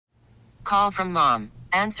Call from mom.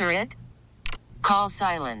 Answer it. Call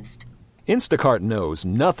silenced. Instacart knows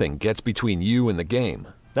nothing gets between you and the game.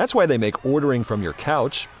 That's why they make ordering from your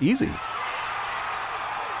couch easy.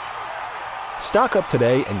 Stock up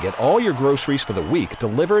today and get all your groceries for the week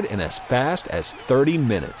delivered in as fast as 30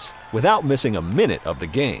 minutes without missing a minute of the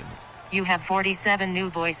game. You have 47 new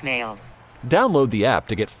voicemails. Download the app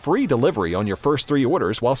to get free delivery on your first 3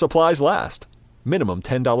 orders while supplies last. Minimum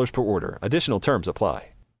 $10 per order. Additional terms apply.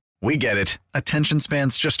 We get it. Attention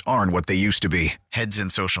spans just aren't what they used to be. Heads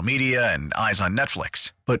in social media and eyes on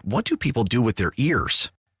Netflix. But what do people do with their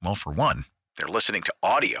ears? Well, for one, they're listening to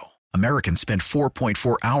audio. Americans spend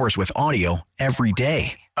 4.4 hours with audio every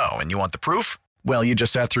day. Oh, and you want the proof? Well, you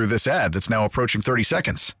just sat through this ad that's now approaching 30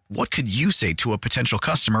 seconds. What could you say to a potential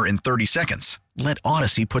customer in 30 seconds? Let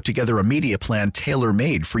Odyssey put together a media plan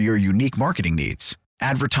tailor-made for your unique marketing needs.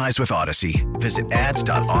 Advertise with Odyssey. Visit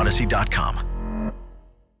ads.odyssey.com.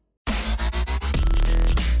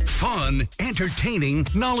 Fun, entertaining,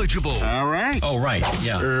 knowledgeable. All right. Oh, right.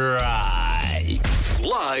 Yeah. Right.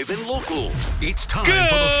 Live and local. It's time for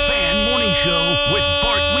the Fan Morning Show with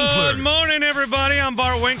Bart Winkler. Good morning, everybody. I'm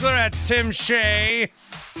Bart Winkler. That's Tim Shea.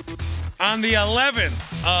 On the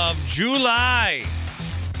 11th of July.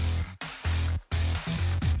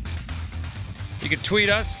 You can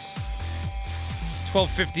tweet us,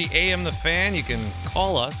 1250 AM The Fan. You can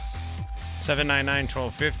call us,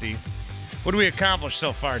 799-1250. What do we accomplish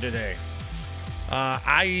so far today?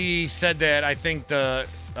 I said that I think the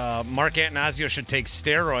Mark Attanasio should take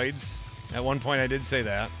steroids. At one point, I did say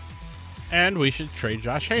that. And we should trade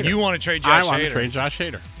Josh Hader. You want to trade Josh Hader? I want to trade Josh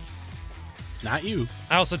Hader. Not you.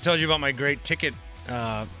 I also told you about my great ticket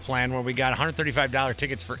plan where we got $135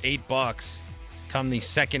 tickets for $8 come the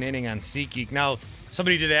second inning on SeatGeek. Now,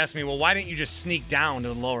 somebody did ask me, well, why didn't you just sneak down to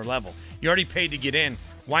the lower level? You already paid to get in.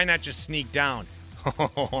 Why not just sneak down?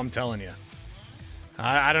 Oh, I'm telling you.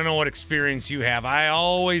 I don't know what experience you have. I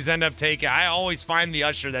always find the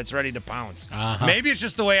usher that's ready to pounce. Uh-huh. Maybe it's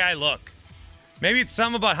just the way I look. Maybe it's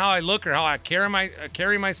something about how I look or how I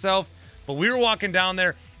carry myself. But we were walking down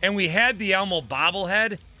there, and we had the Elmo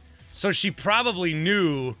bobblehead, so she probably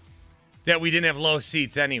knew that we didn't have low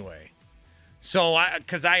seats anyway. So,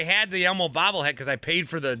 because I had the Elmo bobblehead because I paid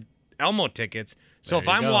for the Elmo tickets. So if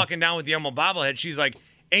I'm walking down with the Elmo bobblehead, she's like,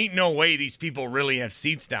 ain't no way these people really have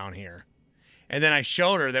seats down here. And then I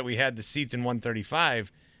showed her that we had the seats in 135,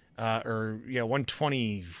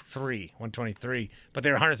 123, but they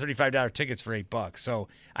were $135 tickets for $8. So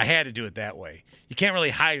I had to do it that way. You can't really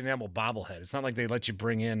hide an Elmo bobblehead. It's not like they let you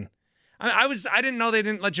bring in. I didn't know they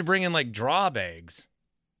didn't let you bring in like draw bags.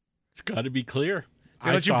 It's got to be clear.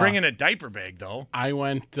 They let you bring in a diaper bag though. I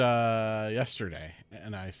went yesterday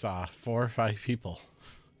and I saw 4 or 5 people.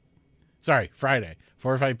 Sorry, Friday.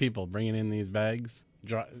 4 or 5 people bringing in these bags.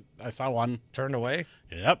 I saw one turned away.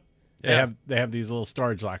 Yep. Yeah. They have these little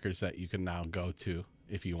storage lockers that you can now go to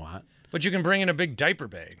if you want. But you can bring in a big diaper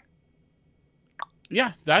bag.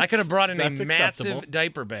 Yeah, I could have brought in a acceptable. massive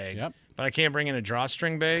diaper bag. Yep. But I can't bring in a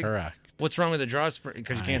drawstring bag. Correct. What's wrong with the drawstring?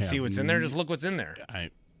 Because you can't see what's in there. Just look what's in there.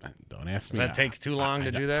 Don't ask me. That takes too long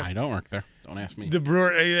to do that. I don't work there. Don't ask me. The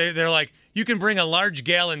brewer, they're like, you can bring a large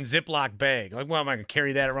gallon Ziploc bag. Like, well, am I going to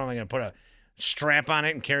carry that around? Am I going to put a strap on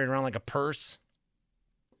it and carry it around like a purse?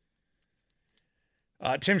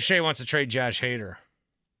 Tim Shea wants to trade Josh Hader.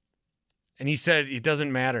 And he said it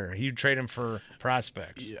doesn't matter. He'd trade him for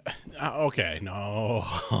prospects. Yeah. Okay. No.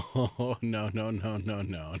 No.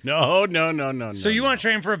 So you want to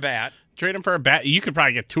trade him for a bat? Trade him for a bat. You could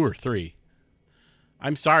probably get 2 or 3.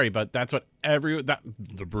 I'm sorry, but that's what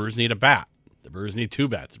the Brewers need a bat. The Brewers need 2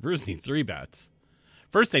 bats. The Brewers need 3 bats.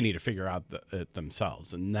 First, they need to figure out it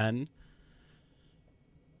themselves, and then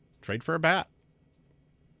trade for a bat.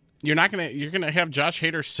 You're gonna have Josh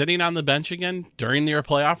Hader sitting on the bench again during your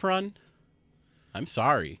playoff run? I'm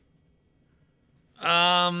sorry.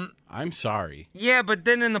 I'm sorry. Yeah, but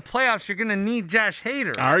then in the playoffs, you're gonna need Josh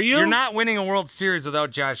Hader. Are you? You're not winning a World Series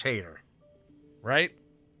without Josh Hader, right?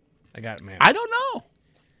 I got it, man. I don't know.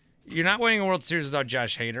 You're not winning a World Series without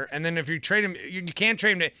Josh Hader, and then if you trade him, you can't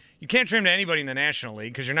trade him to anybody in the National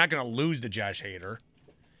League because you're not going to lose to Josh Hader.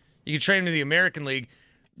 You can trade him to the American League.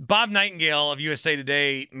 Bob Nightingale of USA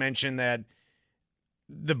Today mentioned that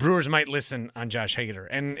the Brewers might listen on Josh Hader,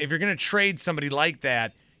 and if you're going to trade somebody like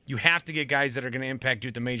that, you have to get guys that are going to impact you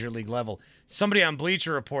at the major league level. Somebody on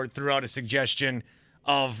Bleacher Report threw out a suggestion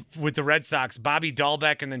of, with the Red Sox, Bobby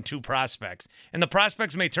Dahlbeck and then 2 prospects. And the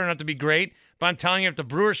prospects may turn out to be great, but I'm telling you, if the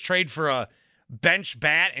Brewers trade for a bench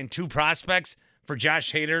bat and 2 prospects for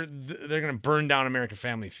Josh Hader, they're going to burn down American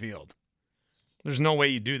Family Field. There's no way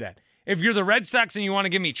you do that. If you're the Red Sox and you want to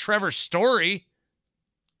give me Trevor Story,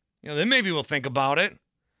 then maybe we'll think about it.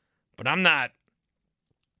 But I'm not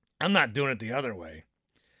doing it the other way.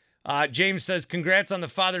 James says, congrats on the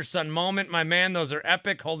father-son moment. My man, those are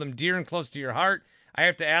epic. Hold them dear and close to your heart. I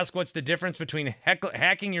have to ask, what's the difference between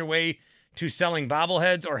hacking your way to selling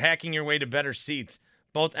bobbleheads or hacking your way to better seats?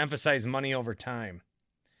 Both emphasize money over time.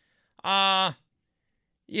 Yeah,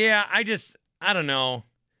 I don't know.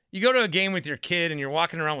 You go to a game with your kid and you're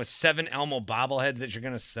walking around with 7 Elmo bobbleheads that you're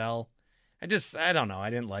going to sell. I don't know. I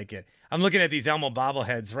didn't like it. I'm looking at these Elmo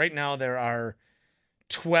bobbleheads. Right now there are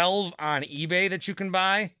 12 on eBay that you can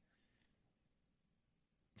buy.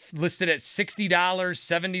 Listed at $60,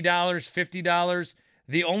 $70, $50.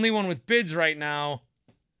 The only one with bids right now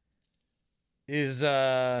is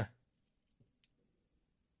 $28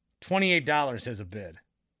 has a bid.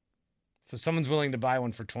 So someone's willing to buy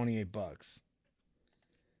one for $28.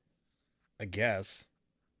 I guess.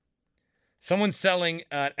 Someone's selling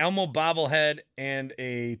an Elmo bobblehead and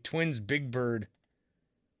a Twins Big Bird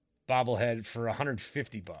bobblehead for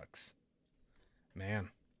 $150. Man.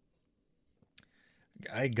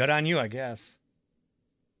 Good on you, I guess.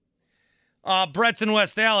 Brett's in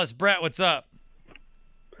West Dallas. Brett, what's up?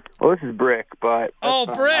 Well, this is Brick, but...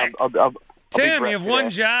 Brick! I'll Tim, you have one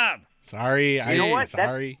job. Sorry. You know what?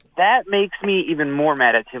 Sorry. That makes me even more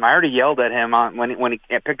mad at Tim. I already yelled at him when he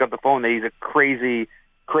picked up the phone that he's a crazy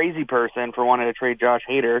person for wanting to trade Josh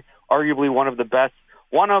Hader, arguably one of,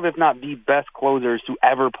 if not the best closers to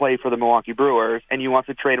ever play for the Milwaukee Brewers, and you want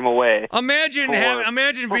to trade him away. Imagine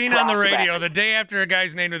being on the radio the day after a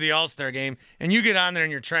guy's named to the All-Star game, and you get on there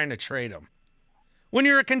and you're trying to trade him. When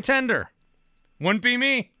you're a contender. Wouldn't be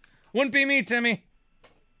me. Wouldn't be me, Timmy.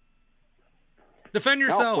 Defend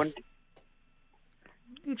yourself.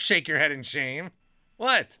 Don't shake your head in shame.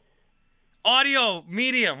 What? Audio,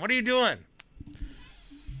 medium, what are you doing?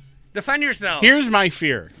 Defend yourself. Here's my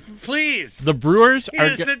fear. Please. The Brewers are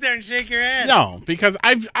going to sit there and shake your head. No, because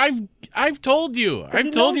I've told you.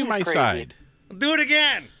 I've told you my side. Do it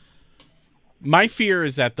again. My fear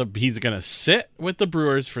is that he's going to sit with the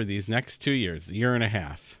Brewers for these next 2 years, a year and a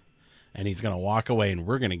half, and he's going to walk away, and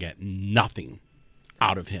we're going to get nothing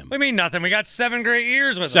out of him. What do you mean nothing? We got 7 great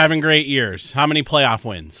years with him. 7 great years. How many playoff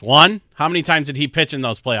wins? 1? How many times did he pitch in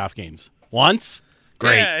those playoff games? Once?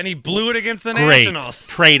 Great. Yeah, and he blew it against the Nationals.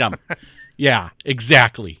 Trade him. Yeah,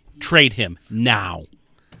 exactly. Trade him now.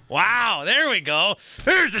 Wow, there we go.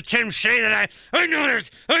 There's a Tim Shea that I know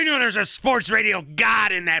there's a sports radio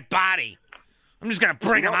god in that body. I'm just gonna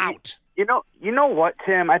bring him out. You know what,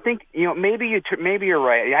 Tim? I think maybe you're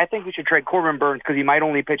right. I think we should trade Corbin Burns because he might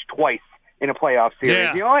only pitch twice in a playoff series.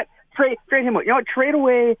 Yeah. You know what? Trade him. You know what? Trade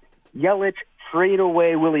away Yelich. Trade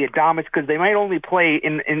away Willie Adames because they might only play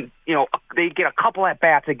they get a couple at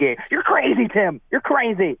bats a game. You're crazy, Tim. You're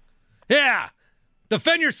crazy. Yeah.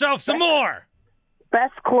 Defend yourself some more.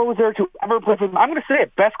 Best closer to ever play for I'm going to say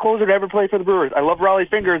it. Best closer to ever play for the Brewers. I love Raleigh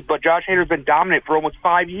Fingers, but Josh Hader's been dominant for almost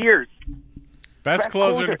 5 years. Best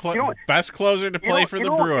closer to play for the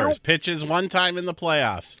Brewers. Pitches one time in the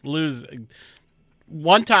playoffs. Lose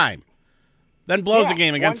one time. Then blows a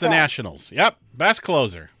game against the Nationals. Yep. Best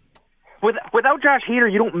closer. Without Josh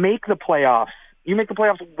Hader, you don't make the playoffs. You make the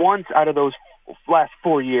playoffs once out of those last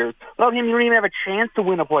 4 years. Without him, you don't even have a chance to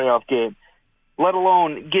win a playoff game, let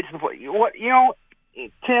alone get to the play.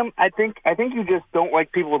 Tim, I think you just don't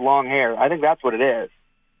like people with long hair. I think that's what it is.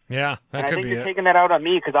 Yeah, that could be it. I think you're taking that out on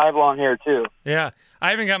me because I have long hair too. Yeah, I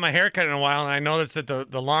haven't got my hair cut in a while, and I noticed that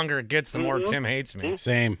the longer it gets, the more Tim hates me.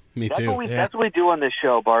 Same, me too. That's what we do on this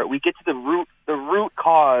show, Bart. We get to the root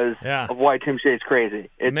cause of why Tim Shea's crazy.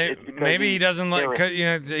 Maybe he doesn't like, he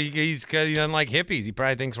doesn't like hippies. He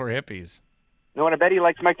probably thinks we're hippies. No, and I bet he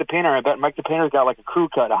likes Mike the Painter. I bet Mike the Painter's got like a crew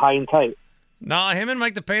cut, a high and tight. No, him and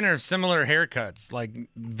Mike the Painter have similar haircuts, like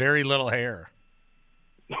very little hair.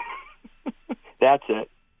 That's it.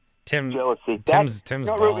 Jealousy. Tim's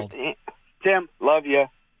bald. Tim, love you.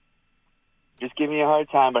 Just giving you a hard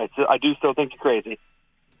time, but I do still think you're crazy.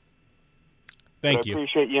 Thank you. I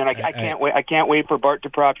appreciate you, and I can't wait. I can't wait for Bart to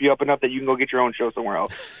prop you up enough that you can go get your own show somewhere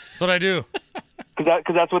else. That's what I do. Because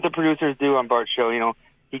that's what the producers do on Bart's show.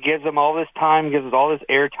 He gives them all this time, gives us all this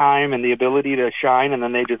airtime and the ability to shine, and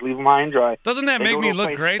then they just leave them high and dry. Doesn't that make me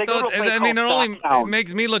look great, though? I mean, it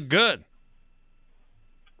makes me look good.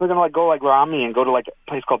 We're going to go like Romney and go to like a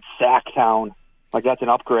place called Sacktown. Like that's an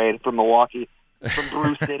upgrade from Milwaukee, from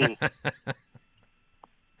Brew City.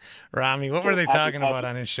 Romney, what were they talking about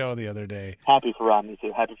on his show the other day? Happy for Romney,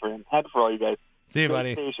 too. Happy for him. Happy for all you guys. See you,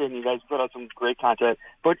 buddy. Station. You guys put out some great content.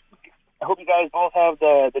 But I hope you guys both have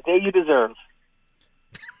the day you deserve.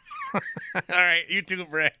 All right, you too,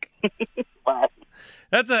 Brick. Bye.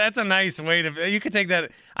 That's a nice way to. You could take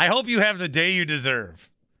that. I hope you have the day you deserve.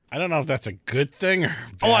 I don't know if that's a good thing or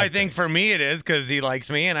a bad I think thing. for me it is because he likes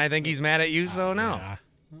me, and I think he's mad at you, so no. Yeah.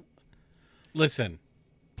 Listen,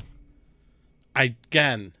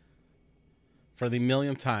 again, for the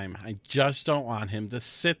millionth time, I just don't want him to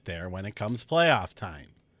sit there when it comes playoff time.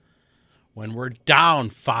 When we're down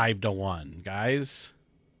 5-1, guys.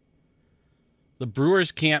 The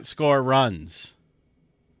Brewers can't score runs.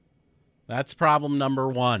 That's problem number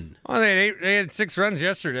one. Oh, they had 6 runs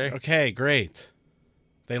yesterday. Okay, great.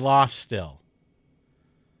 They lost still.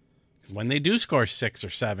 'Cause when they do score 6 or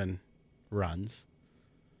 7 runs,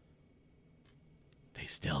 they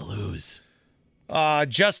still lose.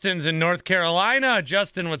 Justin's in North Carolina.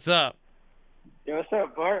 Justin, what's up? Yo, what's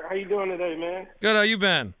up, Bart? How you doing today, man? Good. How you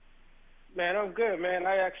been? Man, I'm good, man.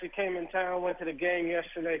 I actually came in town, went to the game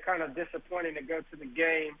yesterday. Kind of disappointing to go to the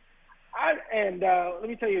game. Let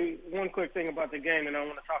me tell you one quick thing about the game, and I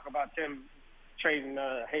want to talk about Tim trading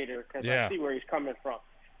Hader because I see where he's coming from.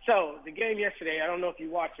 So the game yesterday, I don't know if you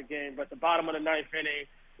watched the game, but the bottom of the 9th inning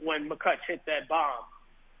when McCutch hit that bomb.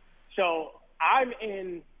 So I'm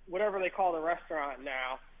in whatever they call the restaurant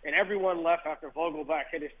now, and everyone left after Vogelbach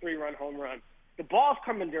hit his 3-run home run. The ball's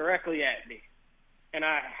coming directly at me. And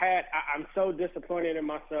I'm so disappointed in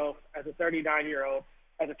myself as a 39-year-old.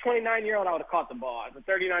 As a 29-year-old, I would have caught the ball. As a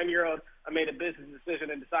 39-year-old, I made a business decision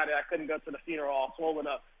and decided I couldn't go to the funeral all swollen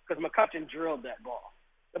up because McCutchen drilled that ball.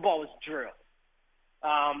 The ball was drilled.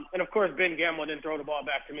 And, of course, Ben Gamble didn't throw the ball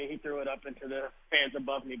back to me. He threw it up into the fans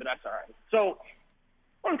above me, but that's all right. So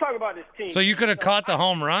I want to talk about this team. So you could have caught the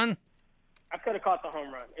home run? I could have caught the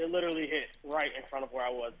home run. It literally hit right in front of where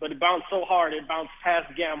I was. But it bounced so hard, it bounced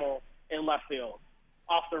past Gamble in left field.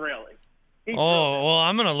 Off the railing. Well,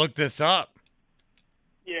 I'm going to look this up.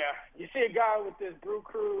 Yeah. You see a guy with this Brew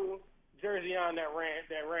Crew jersey on that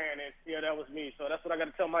ran, and that was me. So that's what I got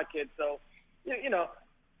to tell my kids. So,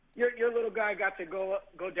 your little guy got to go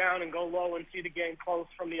down and go low and see the game close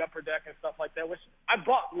from the upper deck and stuff like that, which I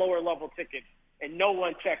bought lower level tickets, and no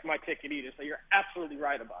one checked my ticket either. So you're absolutely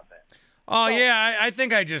right about that. Oh, yeah, I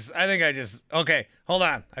think I just okay, hold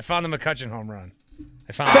on. I found the McCutchen home run.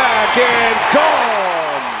 I found back and gone.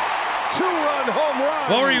 2-run home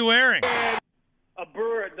run. What were you wearing?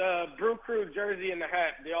 The Brew Crew jersey and the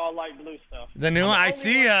hat. They all light blue stuff. The new one. I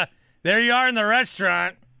see ya. There you are in the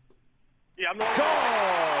restaurant. Yeah, I'm not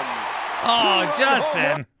gone. Oh,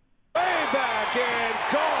 Justin. Way back and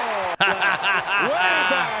gone. Way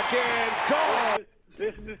back and gone.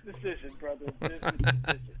 Business decision, brother. Business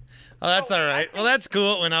decision. Oh, that's all right. Well, that's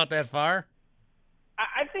cool. It went out that far.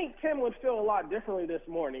 I think Tim would feel a lot differently this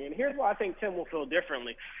morning, and here's why I think Tim will feel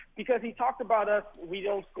differently. Because he talked about us, we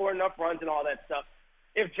don't score enough runs and all that stuff.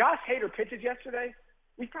 If Josh Hader pitches yesterday,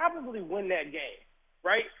 we probably win that game,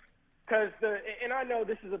 right? Because and I know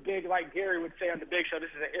this is a big, like Gary would say on the Big Show, this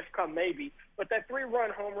is an if come maybe, but that 3-run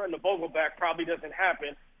home run to Vogelbach probably doesn't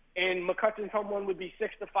happen, and McCutchen's home run would be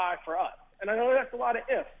 6-5 for us. And I know that's a lot of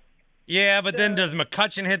ifs. Yeah, but then does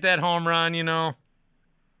McCutchen hit that home run, Yeah,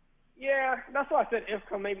 that's why I said if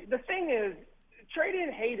come maybe. The thing is,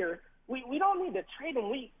 trading Hader, we don't need to trade him.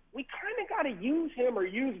 We kind of got to use him or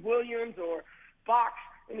use Williams or Fox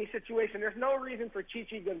in these situations. There's no reason for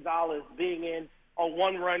Chichi Gonzalez being in a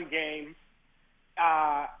 1-run game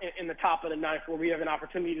in the top of the 9th where we have an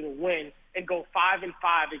opportunity to win and go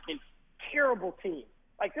 5-5 against terrible teams.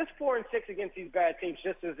 Like this 4-6 against these bad teams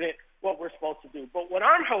just isn't what we're supposed to do. But what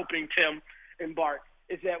I'm hoping, Tim and Bart,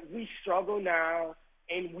 is that we struggle now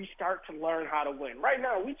and we start to learn how to win. Right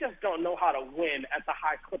now, we just don't know how to win at the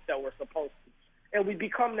high clip that we're supposed to. And we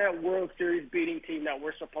become that World Series beating team that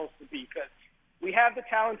we're supposed to be because we have the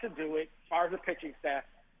talent to do it as far as the pitching staff.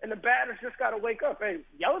 And the batters just got to wake up. Hey,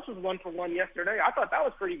 Yelich was 1 for 1 yesterday. I thought that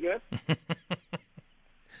was pretty good.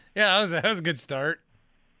 Yeah, that was a good start.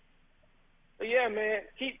 But yeah, man,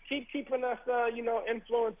 keep keeping us,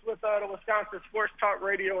 influenced with the Wisconsin Sports Talk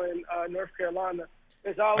Radio in North Carolina.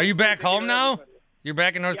 Are you back home now? You're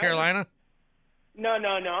back in North Carolina? No.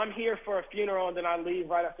 I'm here for a funeral, and then I leave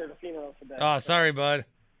right after the funeral today. Oh, sorry, bud.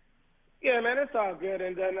 Yeah, man, it's all good.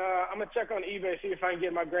 And then I'm going to check on eBay, see if I can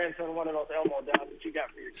get my grandson one of those Elmo dolls that you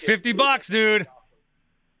got for your kid. $50, dude.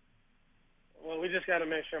 Well, we just got to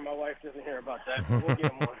make sure my wife doesn't hear about that. We'll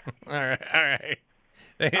get him one. All right.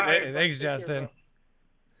 Thanks, Justin.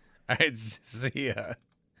 All right, see ya.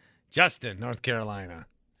 Justin, North Carolina.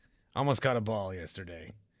 Almost caught a ball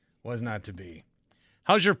yesterday. Was not to be.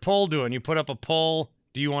 How's your poll doing? You put up a poll.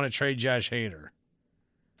 Do you want to trade Josh Hader?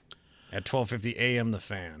 At 12:50 a.m. The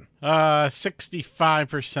Fan.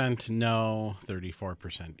 65% no,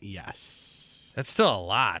 34% yes. That's still a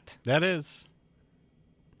lot. That is.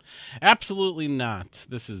 Absolutely not.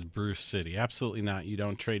 This is Bruce City. Absolutely not. You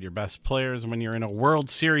don't trade your best players when you're in a World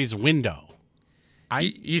Series window.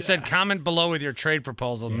 You said comment below with your trade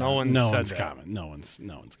proposal. Yeah, no one's comment. that. No one's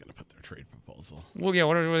going to put their trade proposal. Well, yeah.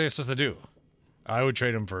 What are they supposed to do? I would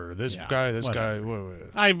trade him for this guy. This guy.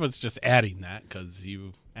 I was just adding that because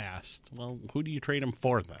you asked. Well, who do you trade him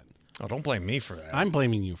for then? Oh, don't blame me for that. I'm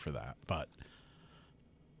blaming you for that. But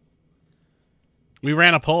we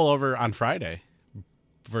ran a poll over on Friday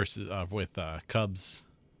versus with Cubs,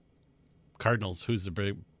 Cardinals. Who's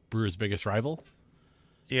the Brewers' biggest rival?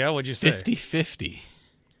 Yeah, what'd you say? 50-50.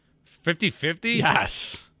 50-50?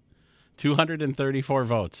 Yes. 234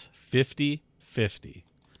 votes. 50-50.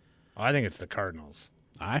 I think it's the Cardinals.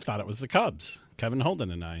 I thought it was the Cubs. Kevin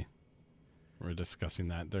Holden and I were discussing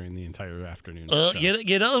that during the entire afternoon.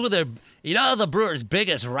 You know the Brewers'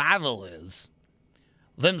 biggest rival is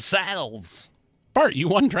themselves. Bart, you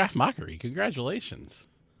won Draft Mockery. Congratulations.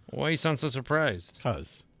 Why you sound so surprised?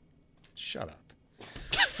 Because. Shut up.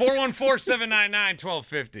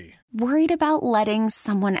 414-799-1250. Worried about letting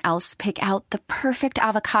someone else pick out the perfect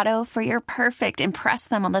avocado for your perfect impress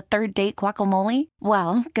them on the third date guacamole?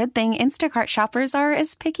 Well, good thing Instacart shoppers are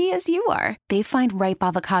as picky as you are. They find ripe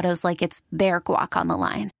avocados like it's their guac on the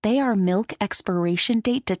line. They are milk expiration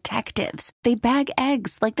date detectives. They bag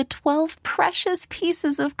eggs like the 12 precious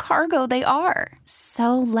pieces of cargo they are.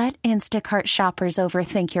 So let Instacart shoppers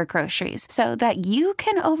overthink your groceries so that you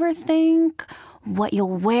can overthink what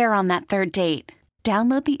you'll wear on that third date.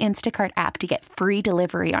 Download the Instacart app to get free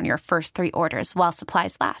delivery on your first 3 orders while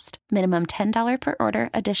supplies last. Minimum $10 per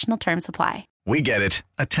order. Additional terms apply. We get it.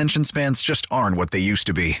 Attention spans just aren't what they used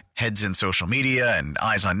to be. Heads in social media and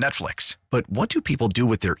eyes on Netflix. But what do people do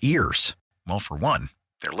with their ears? Well, for one,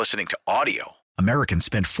 they're listening to audio. Americans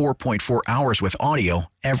spend 4.4 hours with audio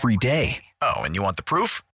every day. Oh, and you want the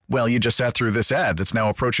proof? Well, you just sat through this ad that's now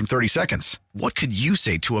approaching 30 seconds. What could you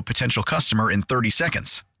say to a potential customer in 30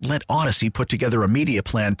 seconds? Let Odyssey put together a media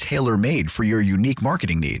plan tailor-made for your unique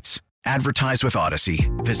marketing needs. Advertise with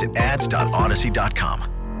Odyssey. Visit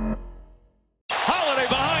ads.odyssey.com. Holiday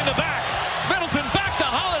behind the back. Middleton back to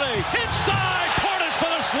Holiday. Inside. Portis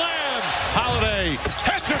for the slam. Holiday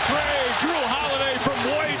heads a three. Drew Holiday from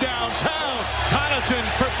way downtown. Connaughton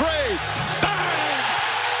for three. Bang!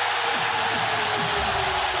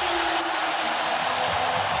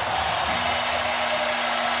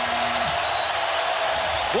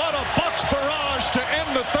 What a Bucks barrage to end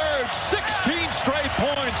the third. 16 straight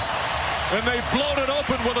points. And they blown it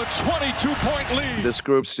open with a 22-point lead. This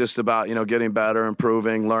group's just about, getting better,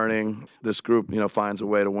 improving, learning. This group, finds a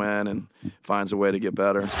way to win and finds a way to get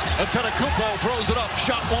better. Antetokounmpo throws it up.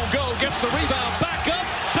 Shot won't go. Gets the rebound. Back up.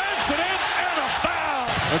 Banks it in. And a foul.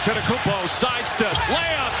 Antetokounmpo sidestep.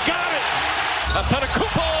 Layup. Got it.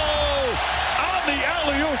 Antetokounmpo on the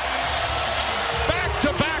alley-oop.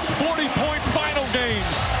 Back-to-back 40-point final games.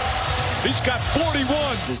 He's got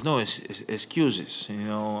 41. There's no excuses,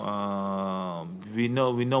 we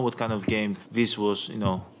know what kind of game this was,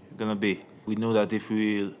 gonna be. We knew that if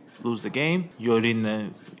we lose the game, you're in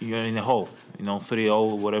a hole,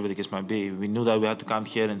 3-0, whatever the case might be. We knew that we had to come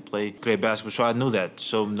here and play great basketball, so I knew that.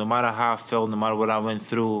 So no matter how I felt, no matter what I went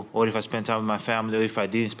through, or if I spent time with my family, or if I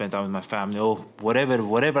didn't spend time with my family, or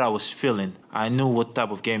whatever I was feeling, I knew what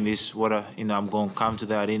type of game this, I'm going to come to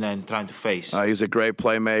the arena and trying to face. He's a great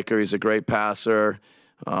playmaker. He's a great passer.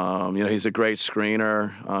 He's a great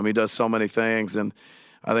screener. He does so many things, and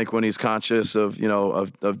I think when he's conscious of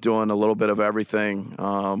doing a little bit of everything,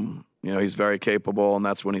 he's very capable, and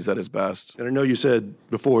that's when he's at his best. And I know you said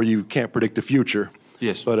before you can't predict the future.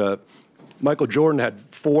 Yes. But Michael Jordan had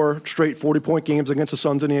 4 straight 40-point games against the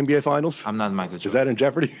Suns in the NBA Finals. I'm not Michael Jordan. Is that in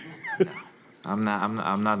jeopardy? I'm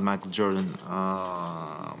not Michael Jordan.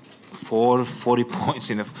 40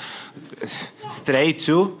 points in a straight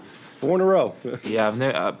 2. 4 in a row. Yeah, I've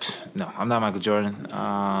never. No, I'm not Michael Jordan.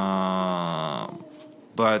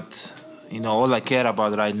 But all I care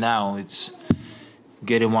about right now it's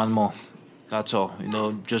getting one more. That's all.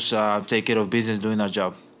 Just take care of business, doing our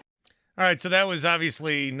job. All right, so that was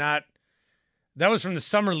obviously not. That was from the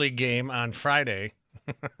Summer League game on Friday.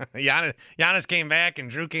 Giannis came back and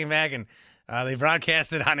Drew came back and they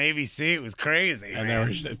broadcast it on ABC. It was crazy. And there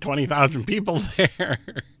was 20,000 people there.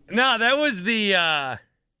 No, that was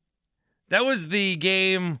the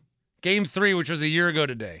game 3, which was a year ago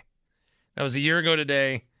today. That was a year ago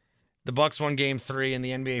today. The Bucks won Game 3 in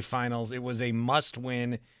the NBA Finals. It was a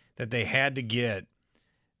must-win that they had to get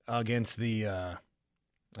against the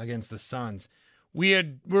Suns. We're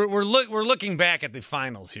looking back at the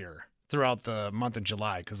finals here throughout the month of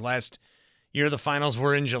July because last year the finals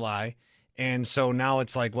were in July, and so now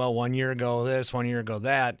it's like, well, 1 year ago this, 1 year ago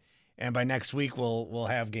that. and by next week we'll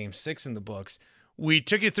have Game 6 in the books. We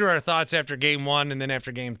took you through our thoughts after Game 1 and then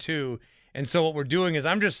after Game 2, and so what we're doing is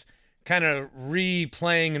I'm just kind of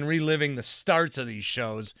replaying and reliving the starts of these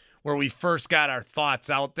shows where we first got our thoughts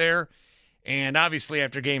out there, and obviously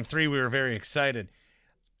after Game 3 we were very excited.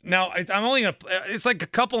 Now, I'm only going to – it's like a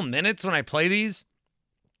couple minutes when I play these,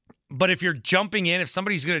 but if you're jumping in, if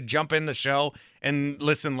somebody's going to jump in the show and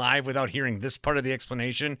listen live without hearing this part of the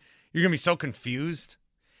explanation, you're going to be so confused.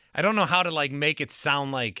 I don't know how to, like, make it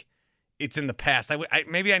sound like it's in the past.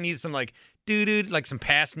 Maybe I need some, like, doo-doo, like some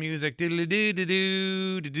past music.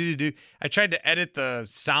 Doo-doo-doo-doo-doo-doo-doo-doo. I tried to edit the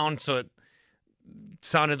sound so it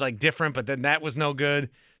sounded, like, different, but then that was no good.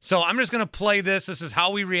 So I'm just going to play this. This is how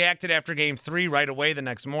we reacted after Game 3 right away the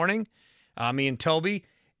next morning, me and Toby.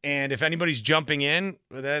 And if anybody's jumping in,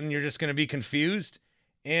 then you're just going to be confused.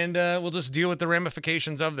 And we'll just deal with the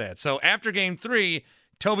ramifications of that. So after Game 3,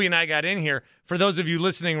 Toby and I got in here. For those of you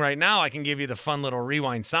listening right now, I can give you the fun little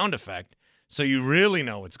rewind sound effect so you really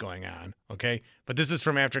know what's going on, okay? But this is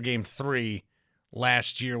from after Game 3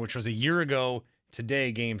 last year, which was a year ago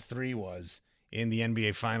today. Game 3 was in the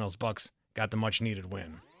NBA Finals. Bucks got the much-needed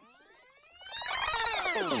win.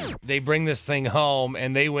 They bring this thing home,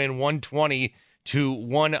 and they win 120-100.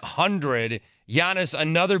 Giannis,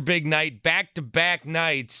 another big night, back-to-back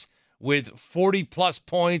nights with 40-plus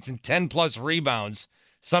points and 10-plus rebounds,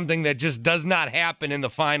 something that just does not happen in the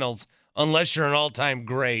finals unless you're an all-time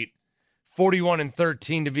great.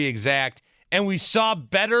 41-13 to be exact. And we saw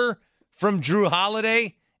better from Jrue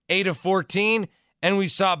Holiday, 8 of 14, and we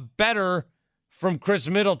saw better from Chris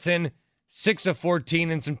Middleton, 6 of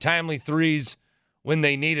 14, and some timely threes when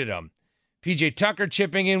they needed them. PJ Tucker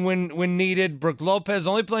chipping in when needed. Brook Lopez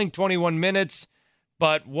only playing 21 minutes,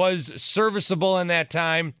 but was serviceable in that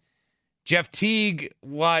time. Jeff Teague,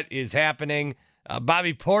 what is happening?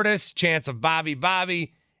 Bobby Portis, chance of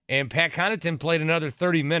Bobby, and Pat Connaughton played another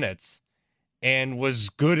 30 minutes and was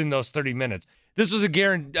good in those 30 minutes. This was a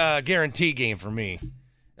guarantee game for me.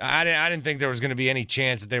 I didn't think there was going to be any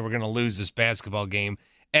chance that they were going to lose this basketball game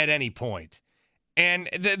at any point. And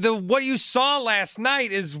the what you saw last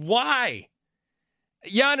night is why.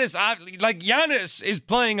 Giannis is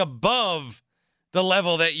playing above the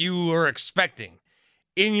level that you were expecting.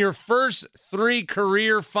 In your first 3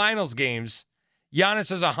 career finals games, Giannis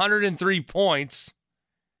has 103 points.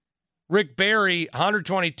 Rick Barry,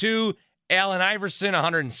 122. Allen Iverson,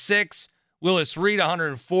 106. Willis Reed,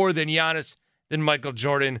 104. Then Giannis, then Michael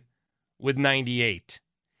Jordan with 98.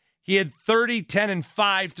 He had 30, 10, and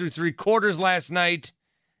 5 through 3 quarters last night.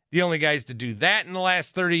 The only guys to do that in the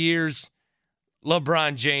last 30 years,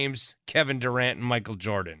 LeBron James, Kevin Durant, and Michael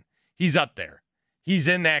Jordan. He's up there. He's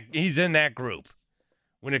in that group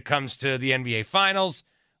when it comes to the NBA Finals,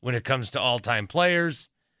 when it comes to all-time players.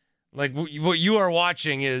 Like, what you are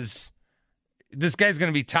watching is this guy's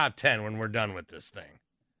going to be top 10 when we're done with this thing.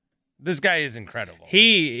 This guy is incredible.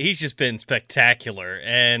 He's just been spectacular,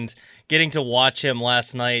 and getting to watch him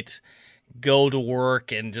last night go to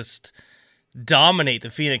work and just dominate the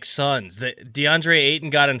Phoenix Suns. DeAndre Ayton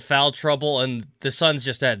got in foul trouble, and the Suns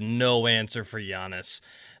just had no answer for Giannis.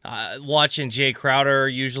 Watching Jay Crowder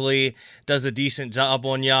usually does a decent job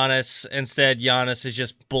on Giannis. Instead, Giannis is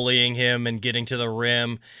just bullying him and getting to the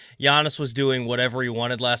rim. Giannis was doing whatever he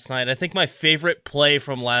wanted last night. I think my favorite play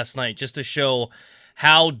from last night, just to show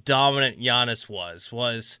how dominant Giannis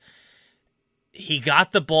was he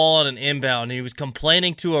got the ball on an inbound and he was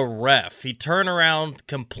complaining to a ref. He turned around,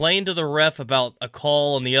 complained to the ref about a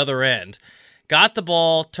call on the other end. Got the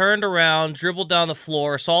ball, turned around, dribbled down the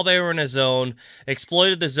floor, saw they were in a zone,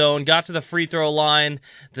 exploited the zone, got to the free throw line.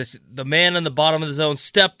 The man in the bottom of the zone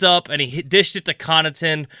stepped up and he dished it to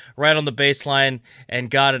Connaughton right on the baseline and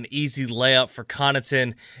got an easy layup for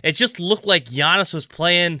Connaughton. It just looked like Giannis was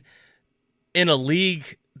playing in a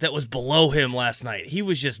league that was below him last night. He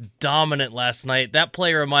was just dominant last night. That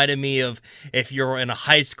play reminded me of if you're in a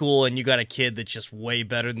high school and you got a kid that's just way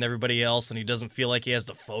better than everybody else and he doesn't feel like he has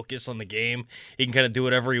to focus on the game. He can kind of do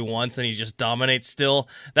whatever he wants and he just dominates still.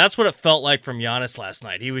 That's what it felt like from Giannis last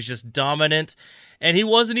night. He was just dominant, and he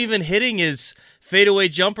wasn't even hitting his fadeaway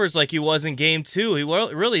jumpers like he was in Game 2. He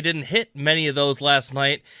really didn't hit many of those last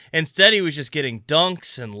night. Instead, he was just getting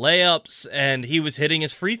dunks and layups, and he was hitting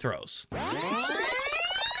his free throws.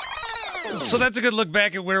 So that's a good look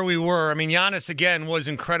back at where we were. I mean, Giannis, again, was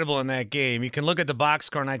incredible in that game. You can look at the box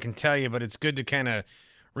score, and I can tell you, but it's good to kind of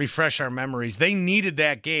refresh our memories. They needed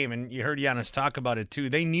that game, and you heard Giannis talk about it, too.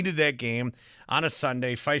 They needed that game on a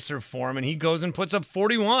Sunday, Fiserv Forum, and he goes and puts up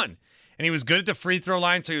 41. And he was good at the free throw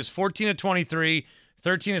line, so he was 14 of 23,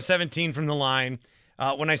 13 of 17 from the line.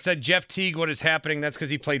 When I said Jeff Teague, what is happening, that's because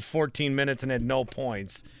he played 14 minutes and had no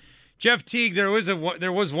points. Jeff Teague, there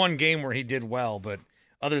was one game where he did well, but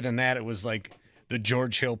other than that, it was like the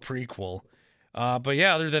George Hill prequel. But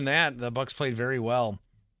yeah, other than that, the Bucks played very well.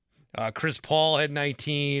 Chris Paul had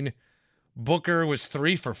 19. Booker was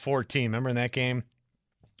 3 for 14. Remember in that game?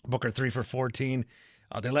 Booker 3 for 14.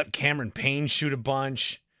 They let Cameron Payne shoot a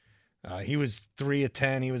bunch. He was 3 of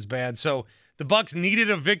 10. He was bad. So the Bucks needed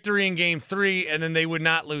a victory in Game 3, and then they would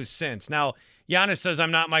not lose since. Now, Giannis says, I'm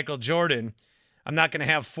not Michael Jordan. I'm not going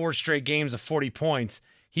to have 4 straight games of 40 points.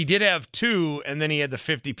 He did have 2, and then he had the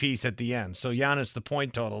 50-piece at the end. So Giannis, the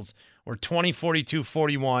point totals were 20, 42,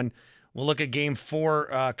 41. We'll look at Game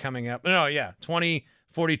 4 coming up. No, yeah, 20,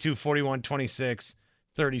 42, 41, 26,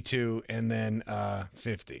 32, and then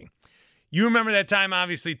 50. You remember that time,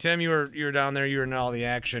 obviously, Tim. You were down there. You were in all the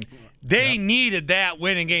action. They needed that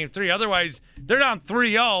win in Game 3. Otherwise, they're down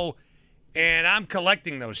 3-0, and I'm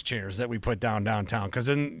collecting those chairs that we put downtown because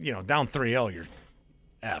then, down 3-0, you're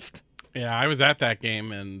effed. Yeah, I was at that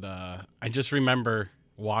game, and I just remember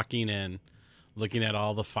walking in, looking at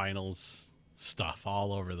all the finals stuff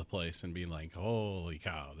all over the place and being like, holy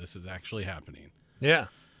cow, this is actually happening. Yeah.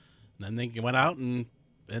 And then they went out and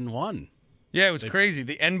won. Yeah, it was crazy.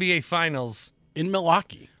 The NBA Finals in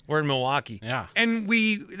Milwaukee. We're in Milwaukee. Yeah. And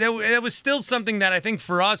that was still something that I think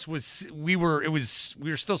for us we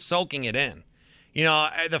were still soaking it in.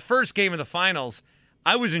 The first game of the finals,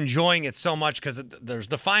 I was enjoying it so much because there's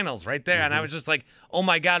the finals right there. Mm-hmm. And I was just like, oh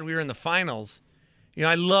my God, we were in the finals.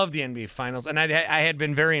 I love the NBA Finals. And I had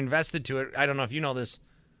been very invested to it. I don't know if you know this.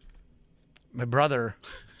 My brother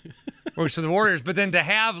works for the Warriors, but then to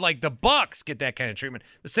have like the Bucks get that kind of treatment,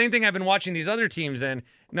 the same thing I've been watching these other teams in.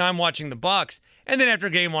 Now I'm watching the Bucks, and then after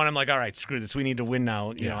game 1, I'm like, all right, screw this. We need to win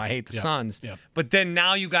now. I hate the Suns. Yeah. But then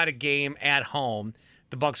now you got a game at home.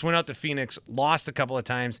 The Bucks went out to Phoenix, lost a couple of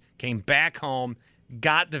times, came back home,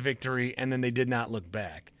 got the victory, and then they did not look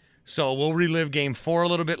back. So we'll relive Game 4 a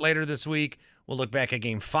little bit later this week. We'll look back at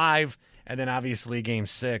Game 5, and then obviously Game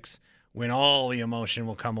 6. When all the emotion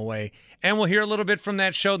will come away. And we'll hear a little bit from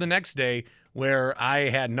that show the next day where I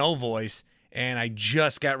had no voice and I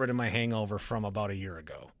just got rid of my hangover from about a year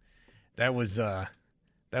ago. That was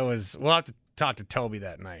we'll have to talk to Toby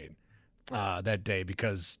that night, that day,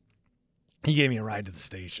 because he gave me a ride to the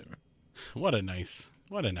station. What a nice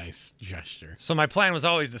gesture. So my plan was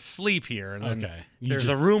always to sleep here. And then there's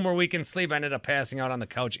a room where we can sleep. I ended up passing out on the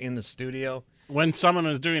couch in the studio. When someone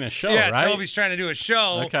was doing a show, right? Yeah, Toby's trying to do a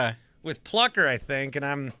show. Okay. With Plucker, I think, and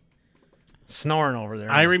I'm snoring over there.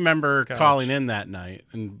 I remember calling in that night,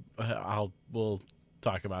 and we'll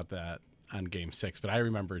talk about that on Game 6, but I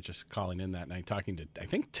remember just calling in that night, talking to, I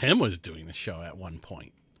think Tim was doing a show at one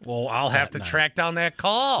point. Well, I'll have to track down that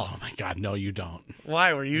call. Oh, my God, no, you don't.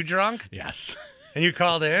 Why? Were you drunk? Yes. And you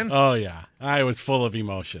called in? Oh, yeah. I was full of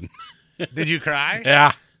emotion. Did you cry?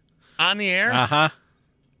 Yeah. On the air? Uh-huh.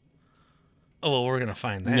 Oh, well, we're going to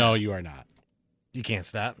find that. No, you are not. You can't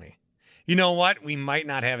stop me. You know what? We might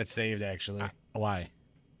not have it saved, actually. Why?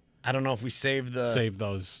 I don't know if we saved those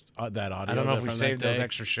that audio. I don't know if we saved those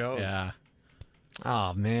extra shows. Yeah.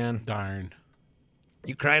 Oh, man. Darn.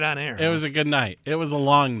 You cried on air. It was a good night. It was a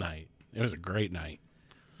long night. It was a great night.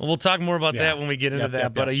 Well, we'll talk more about that when we get into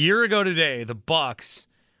that. But a year ago today, the Bucks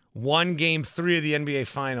won Game 3 of the NBA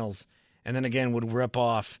Finals, and then again would rip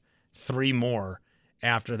off 3 more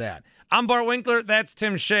after that. I'm Bart Winkler. That's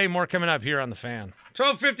Tim Shea. More coming up here on The Fan.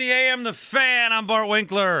 12:50 a.m. The Fan. I'm Bart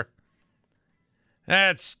Winkler.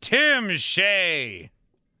 That's Tim Shea.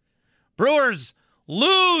 Brewers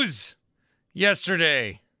lose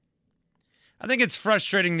yesterday. I think it's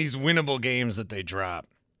frustrating, these winnable games that they drop.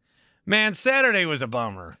 Man, Saturday was a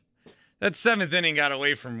bummer. That 7th inning got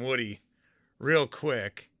away from Woody real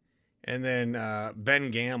quick, and then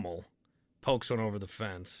Ben Gamble pokes one over the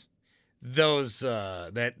fence.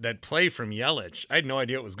 That play from Yelich, I had no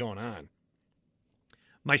idea what was going on.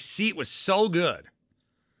 My seat was so good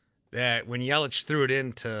that when Yelich threw it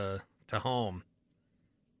into home,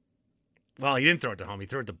 well, he didn't throw it to home. He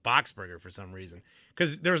threw it to Boxberger for some reason.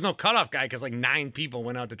 Because there was no cutoff guy, because like 9 people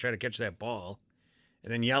went out to try to catch that ball.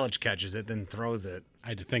 And then Yelich catches it, then throws it. I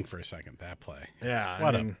had to think for a second, that play. Yeah.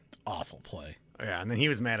 What an awful play. Yeah, and then he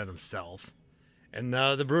was mad at himself. And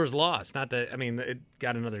the Brewers lost. It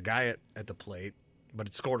got another guy at the plate, but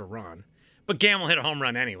it scored a run. But Gamble hit a home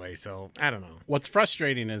run anyway, so I don't know. What's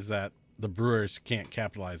frustrating is that the Brewers can't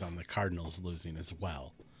capitalize on the Cardinals losing as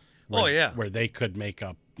well. Where they could make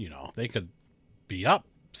up, they could be up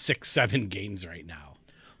 6-7 games right now.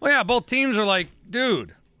 Well, yeah, both teams are like,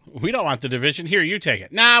 dude, we don't want the division. Here, you take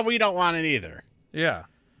it. Nah, we don't want it either. Yeah.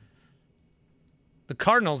 The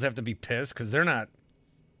Cardinals have to be pissed because they're not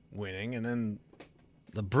winning, and then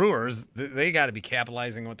the Brewers, they got to be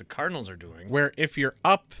capitalizing on what the Cardinals are doing. Where if you're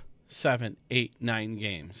up 7, 8, 9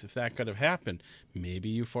 games, if that could have happened, maybe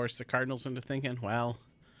you force the Cardinals into thinking, well,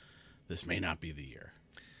 this may not be the year.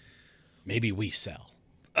 Maybe we sell.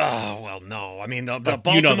 Oh, well, no. I mean, the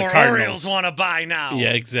Baltimore Orioles want to buy now.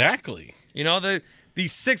 Yeah, exactly.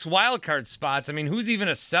 These 6 wild card spots, I mean, who's even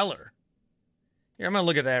a seller? Here, I'm going to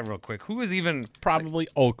look at that real quick. Who is even... Probably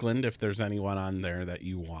Oakland, if there's anyone on there that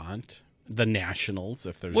you want. The Nationals,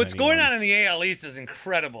 if there's What's anyone. going on in the AL East is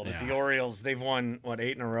incredible that the Orioles, they've won,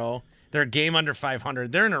 8 in a row? They're a game under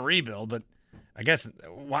 500. They're in a rebuild, but I guess,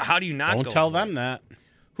 how do you not Don't go tell for them it? that.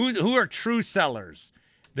 Who are true sellers?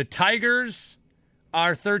 The Tigers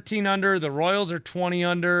are 13 under. The Royals are 20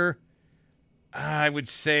 under. I would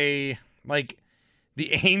say, like,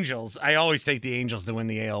 the Angels. I always take the Angels to win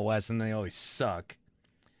the AL West, and they always suck.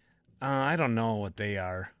 I don't know what they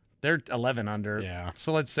are. They're 11 under. Yeah.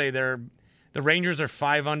 So let's say the Rangers are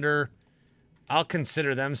 5 under. I'll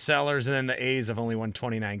consider them sellers, and then the A's have only won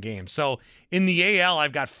 29 games. So in the AL,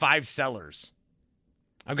 I've got 5 sellers.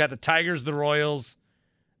 I've got the Tigers, the Royals,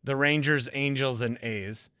 the Rangers, Angels, and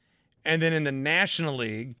A's. And then in the National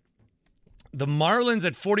League, the Marlins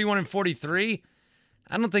at 41 and 43.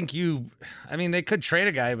 I don't think they could trade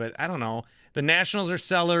a guy, but I don't know. The Nationals are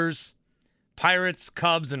sellers. Pirates,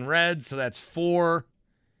 Cubs, and Reds, so that's 4.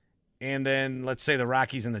 And then let's say the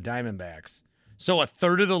Rockies and the Diamondbacks. So a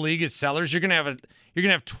third of the league is sellers. You're gonna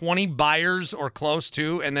have 20 buyers or close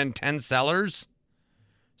to, and then 10 sellers.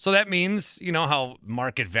 So that means, you know how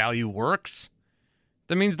market value works.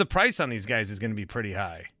 That means the price on these guys is going to be pretty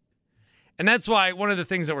high. And that's why one of the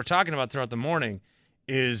things that we're talking about throughout the morning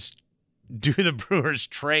is, do the Brewers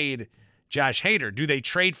trade Josh Hader? Do they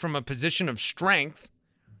trade from a position of strength?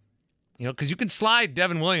 Because you could slide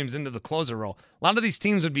Devin Williams into the closer role. A lot of these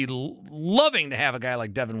teams would be loving to have a guy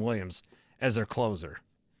like Devin Williams as their closer.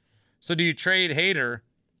 So do you trade Hader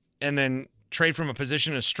and then trade from a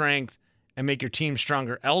position of strength and make your team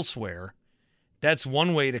stronger elsewhere? That's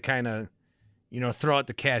one way to kind of, throw out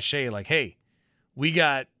the cachet like, hey, we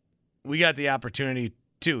got the opportunity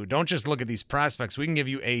too. Don't just look at these prospects. We can give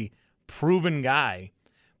you a proven guy,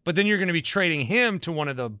 but then you're going to be trading him to one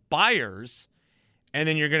of the buyers, and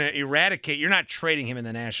then you're going to eradicate. You're not trading him in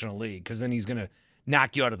the National League because then he's going to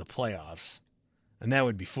knock you out of the playoffs, and that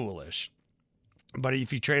would be foolish. But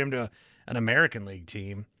if you trade him to an American League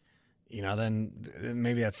team, then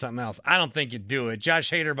maybe that's something else. I don't think you'd do it.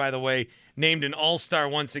 Josh Hader, by the way, named an All-Star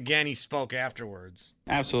once again. He spoke afterwards.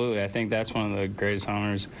 Absolutely. I think that's one of the greatest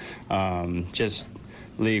honors. Just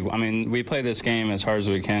league. I mean, we play this game as hard as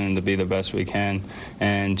we can and to be the best we can,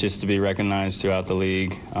 and just to be recognized throughout the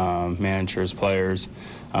league, managers, players.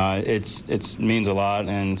 It means a lot,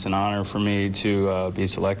 and it's an honor for me to be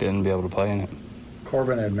selected and be able to play in it.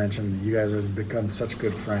 Corbin had mentioned you guys have become such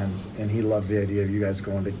good friends, and he loves the idea of you guys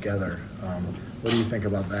going together. What do you think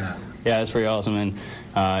about that? Yeah, that's pretty awesome.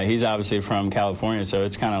 And he's obviously from California, so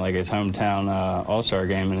it's kind of like his hometown all-star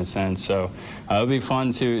game in a sense. So it'll be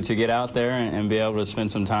fun to get out there and be able to spend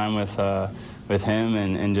some time with him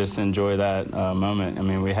and just enjoy that moment. I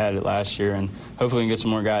mean, we had it last year, and hopefully we can get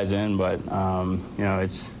some more guys in. But,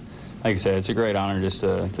 it's, like I said, it's a great honor just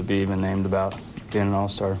to be even named about being an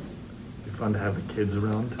all-star. Fun to have the kids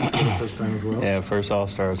around for the first time as well. Yeah, first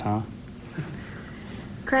All-Stars, huh?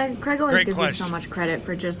 Craig always Great gives question. you so much credit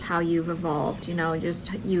for just how you've evolved.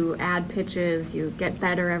 You add pitches, you get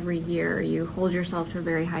better every year, you hold yourself to a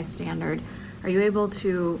very high standard. Are you able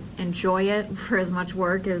to enjoy it for as much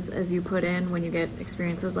work as you put in when you get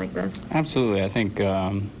experiences like this? Absolutely. I think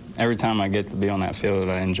every time I get to be on that field,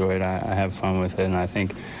 I enjoy it. I have fun with it, and I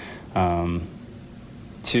think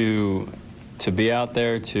to be out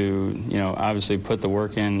there, to obviously put the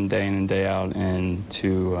work in and day out, and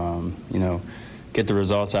to get the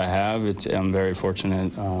results I have, I'm very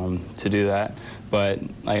fortunate to do that. But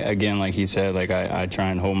again, like he said, I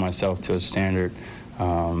try and hold myself to a standard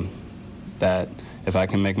that if I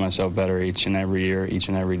can make myself better each and every year, each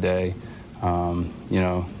and every day,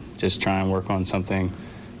 just try and work on something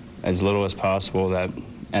as little as possible, that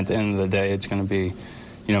at the end of the day it's going to be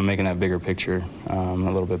making that bigger picture a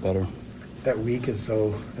little bit better. That week there's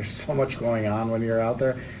so much going on when you're out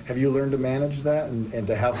there. Have you learned to manage that and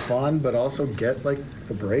to have fun, but also get the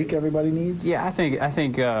break everybody needs? Yeah, I think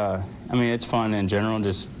it's fun in general,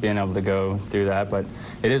 just being able to go through that, but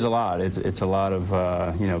it is a lot. It's a lot of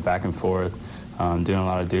back and forth, doing a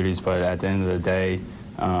lot of duties, but at the end of the day,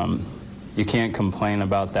 you can't complain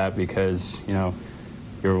about that because you're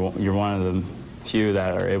one of the few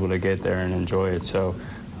that are able to get there and enjoy it. So.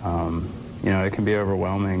 It can be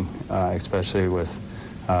overwhelming, especially with,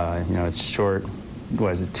 it's short,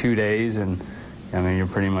 2 days, and, I mean, you're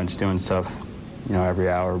pretty much doing stuff, every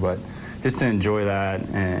hour. But just to enjoy that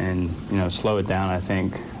and slow it down, I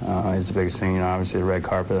think is the biggest thing. Obviously the red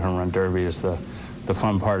carpet, the home run derby is the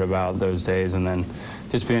fun part about those days, and then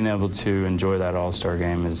just being able to enjoy that All-Star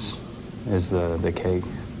game is the cake.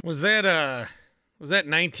 Was that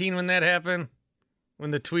 19 when that happened?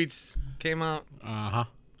 When the tweets came out? Uh-huh.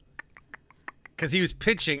 Because he was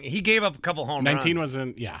pitching. He gave up a couple home 19 runs.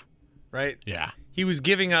 wasn't, yeah. Right? Yeah. He was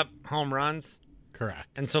giving up home runs. Correct.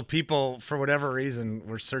 And so people, for whatever reason,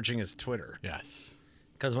 were searching his Twitter. Yes.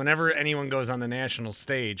 Because whenever anyone goes on the national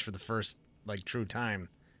stage for the first, true time,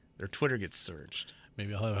 their Twitter gets searched.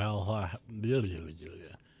 Maybe he'll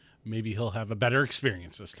have a better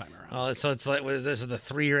experience this time around. Oh, so it's like, this is the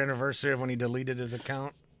 3-year anniversary of when he deleted his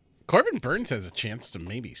account? Corbin Burnes has a chance to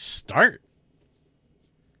maybe start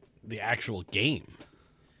the actual game.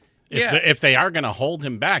 If they are going to hold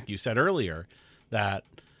him back, you said earlier that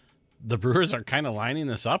the Brewers are kind of lining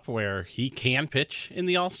this up where he can pitch in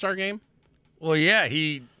the All-Star game. Well, yeah,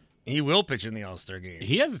 he will pitch in the All-Star game.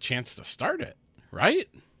 He has a chance to start it, right?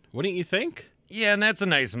 Wouldn't you think? Yeah, and that's a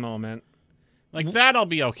nice moment. That I'll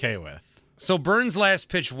be okay with. So Burnes last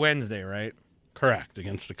pitch Wednesday, right? Correct,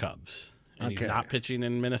 against the Cubs. And he's not pitching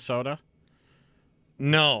in Minnesota?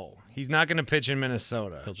 No, he's not going to pitch in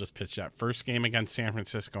Minnesota. He'll just pitch that first game against San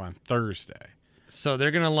Francisco on Thursday. So they're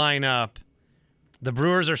going to line up. The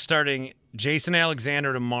Brewers are starting Jason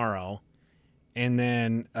Alexander tomorrow and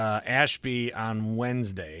then Ashby on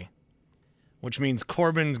Wednesday, which means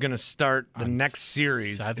Corbin's going to start the next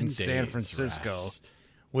series in San Francisco,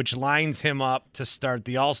 which lines him up to start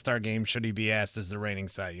the All-Star game should he be asked as the reigning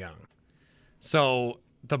Cy Young. So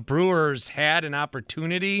the Brewers had an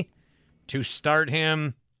opportunity to start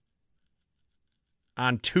him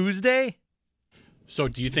on Tuesday. So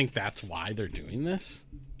do you think that's why they're doing this?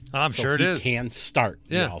 I'm sure it is. He can start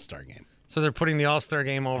the All-Star game. So they're putting the All-Star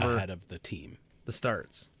game over ahead of the team. The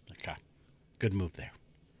starts. Okay. Good move there.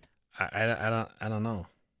 I don't know.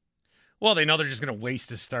 Well, they know they're just going to waste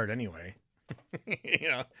his start anyway.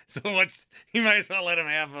 So you might as well let him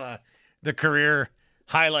have the career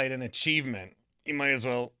highlight and achievement. You might as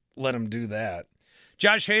well let him do that.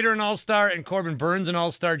 Josh Hader, an All-Star, and Corbin Burnes, an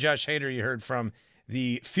All-Star. Josh Hader, you heard from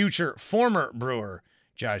the future former Brewer,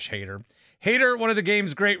 Josh Hader. Hader, one of the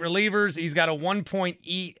game's great relievers. He's got a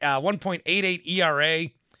 1.88 ERA,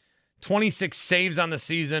 26 saves on the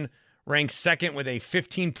season, ranks second with a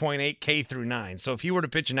 15.8 K through 9. So if he were to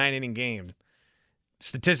pitch a 9-inning game,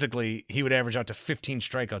 statistically, he would average out to 15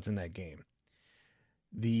 strikeouts in that game.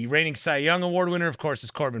 The reigning Cy Young Award winner, of course, is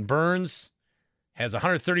Corbin Burnes. Has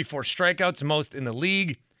 134 strikeouts, most in the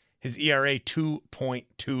league. His ERA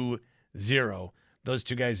 2.20. Those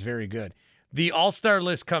two guys very good. The All-Star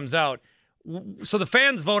list comes out. So the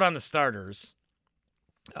fans vote on the starters.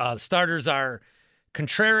 The starters are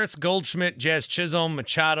Contreras, Goldschmidt, Jazz Chisholm,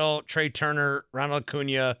 Machado, Trey Turner, Ronald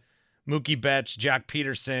Acuna, Mookie Betts, Jock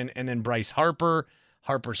Peterson, and then Bryce Harper.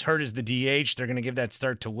 Harper's hurt as the DH. They're going to give that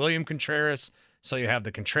start to William Contreras. So you have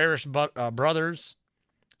the Contreras brothers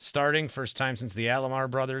starting, first time since the Alomar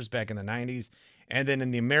brothers back in the 90s. And then in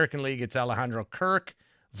the American League, it's Alejandro Kirk,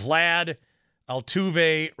 Vlad,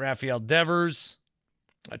 Altuve, Rafael Devers,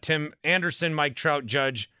 Tim Anderson, Mike Trout,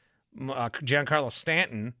 Judge, Giancarlo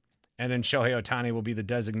Stanton, and then Shohei Ohtani will be the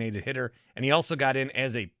designated hitter. And he also got in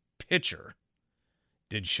as a pitcher,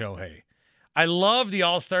 did Shohei. I love the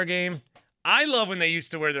All-Star game. I love when they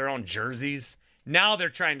used to wear their own jerseys. Now they're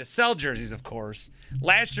trying to sell jerseys, of course.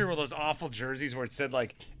 Last year were those awful jerseys where it said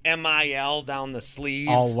MIL down the sleeve.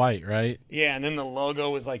 All white, right? Yeah, and then the logo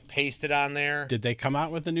was pasted on there. Did they come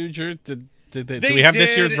out with a new jersey? Do we have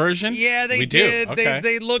this year's version? Yeah, they did. Okay.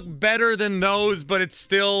 They look better than those, but it's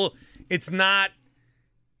not.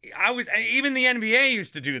 Even the NBA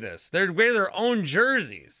used to do this. They'd wear their own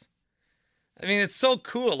jerseys. I mean, it's so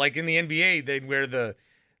cool. In the NBA, they'd wear the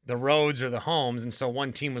roads or the homes, and so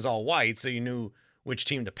one team was all white, so you knew which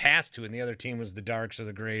team to pass to, and the other team was the darks or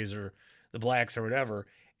the grays or the blacks or whatever,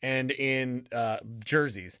 and in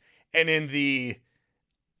jerseys. And in the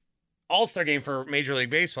All-Star game for Major League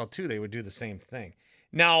Baseball, too, they would do the same thing.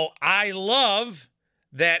 Now, I love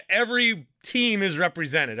that every team is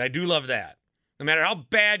represented. I do love that. No matter how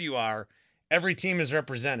bad you are, every team is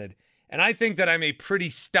represented. And I think that I'm a pretty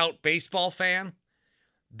stout baseball fan.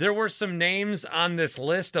 There were some names on this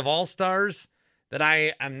list of All-Stars that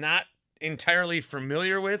I am not entirely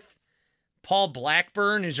familiar with. Paul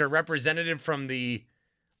Blackburn is your representative from the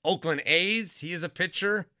Oakland A's. He is a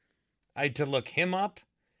pitcher. I had to look him up.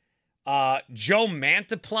 Joe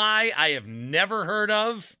Mantiply, I have never heard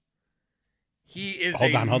of. He is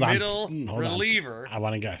middle reliever. I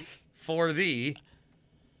want to guess. For the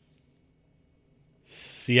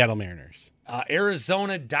Seattle Mariners.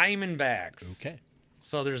 Arizona Diamondbacks. Okay.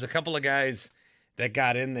 So there's a couple of guys that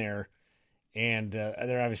got in there, and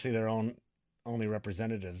they're obviously their only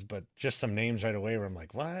representatives, but just some names right away where I'm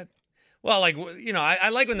like, what? Well, like, you know, I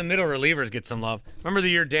like when the middle relievers get some love. Remember the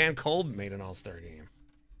year Dan Kolb made an All-Star game,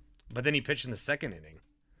 but then he pitched in the second inning.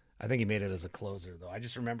 I think he made it as a closer, though. I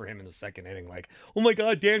just remember him in the second inning like, oh, my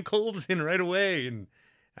God, Dan Kolb's in right away. And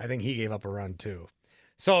I think he gave up a run, too.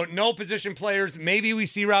 So no position players. Maybe we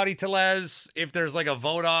see Rowdy Tellez if there's like a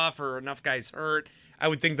vote off or enough guys hurt. I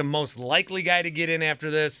would think the most likely guy to get in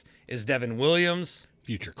after this is Devin Williams.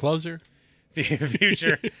 Future closer.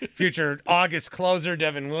 future August closer,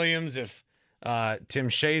 Devin Williams, if Tim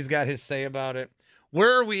Shea's got his say about it.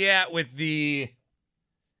 Where are we at with the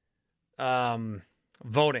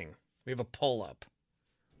voting? We have a poll up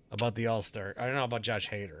about the All-Star. I don't know about Josh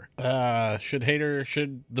Hader.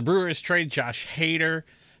 Should the Brewers trade Josh Hader?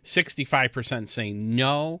 65% say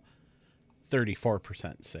no.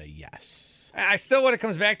 34% say yes. I still, what it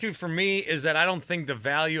comes back to for me is that I don't think the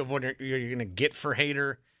value of what you're going to get for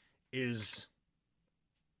Hader is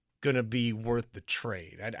going to be worth the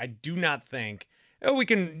trade. I do not think, we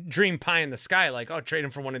can dream pie in the sky, like, trade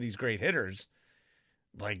him for one of these great hitters.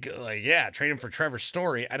 Like, yeah, trade him for Trevor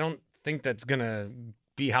Story. I don't think that's going to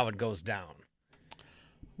be how it goes down.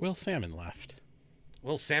 Will Salmon left.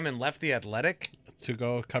 Will Salmon left The Athletic? To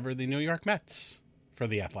go cover the New York Mets for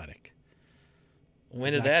The Athletic.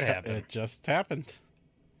 When did that happen? It just happened.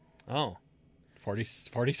 Oh.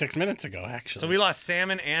 46 minutes ago, actually. So we lost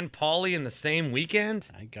Salmon and Paulie in the same weekend?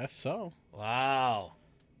 I guess so. Wow.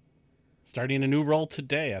 Starting a new role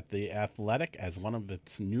today at The Athletic as one of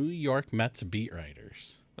its New York Mets beat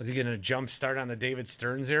writers. Was he getting a jump start on the David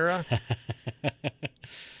Stearns era?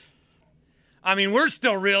 I mean, we're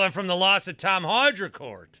still reeling from the loss of Tom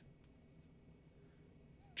Haudricourt.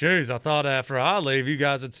 Jeez, I thought after I leave, you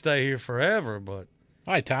guys would stay here forever, but...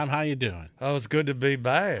 Hi, Tom. How you doing? Oh, it's good to be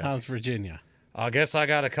back. How's Virginia? I guess I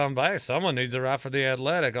got to come back. Someone needs to write for The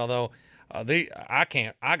Athletic, although I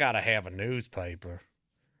can't. I got to have a newspaper.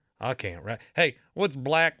 I can't write. Hey, what's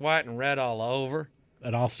black, white, and red all over?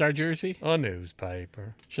 An All-Star jersey? A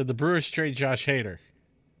newspaper. Should the Brewers trade Josh Hader?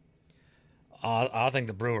 I think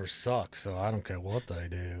the Brewers suck, so I don't care what they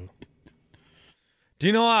do. Do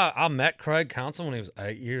you know I met Craig Counsell when he was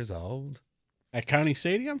 8 years old? At County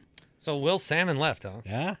Stadium? So Will Salmon left, huh?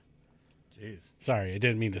 Yeah. Jeez. Sorry, I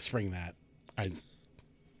didn't mean to spring that.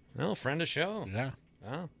 No, friend of show. Yeah.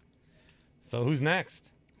 Oh. So who's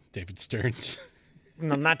next? David Stearns.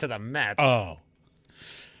 No, not to the Mets. Oh.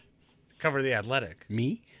 Cover The Athletic.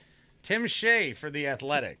 Me? Tim Shea for The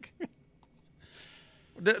Athletic.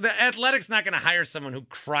 The Athletic's not going to hire someone who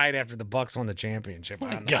cried after the Bucks won the championship. Oh,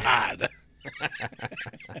 my God.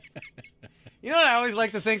 You know what I always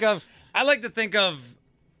like to think of? I like to think of,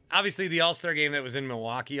 obviously, the All-Star game that was in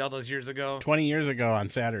Milwaukee all those years ago. 20 years ago on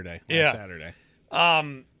Saturday. Saturday.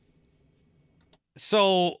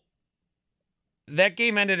 So that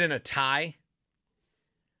game ended in a tie.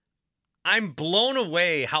 I'm blown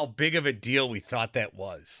away how big of a deal we thought that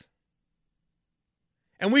was.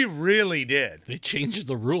 And we really did. They changed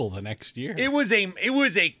the rule the next year. It was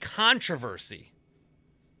a controversy.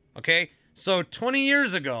 Okay? So 20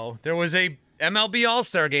 years ago, there was a MLB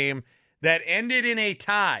All-Star game that ended in a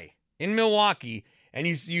tie in Milwaukee, and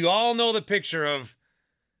you all know the picture of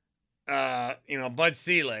Bud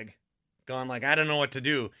Selig going like, I don't know what to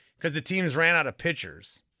do, because the teams ran out of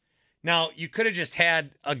pitchers. Now, you could have just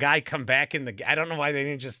had a guy come back in I don't know why they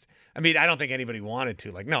didn't just, I don't think anybody wanted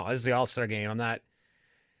to. Like, no, this is the All-Star game.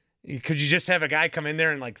 Could you just have a guy come in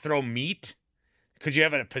there and like throw meat? Could you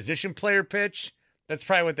have a position player pitch? That's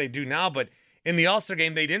probably what they do now. But in the All-Star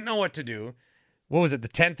game, they didn't know what to do. What was it, the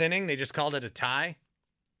 10th inning? They just called it a tie.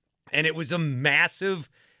 And it was a massive,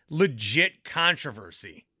 legit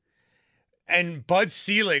controversy. And Bud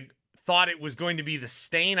Selig thought it was going to be the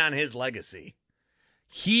stain on his legacy.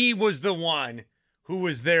 He was the one who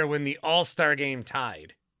was there when the All-Star game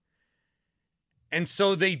tied. And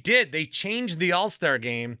so they did. They changed the All-Star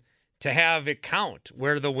game to have it count,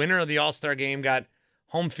 where the winner of the All-Star game got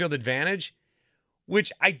home field advantage,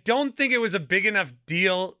 which I don't think it was a big enough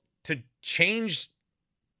deal to change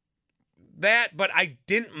that, but I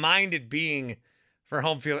didn't mind it being for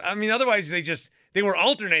home field. Otherwise they were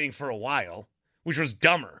alternating for a while, which was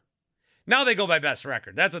dumber. Now they go by best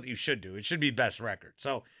record. That's what you should do. It should be best record.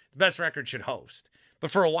 So the best record should host.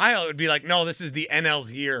 But for a while, it would be like, no, this is the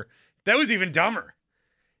NL's year. That was even dumber.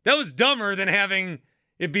 That was dumber than having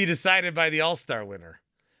it be decided by the All-Star winner.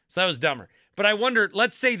 So that was dumber. But I wonder,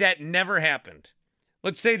 let's say that never happened.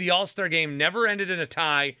 Let's say the All-Star game never ended in a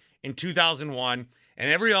tie in 2001, And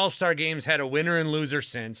every All-Star game's had a winner and loser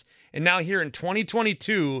since. And now here in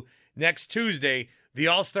 2022, next Tuesday, the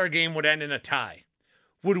All-Star game would end in a tie.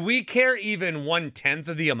 Would we care even 1/10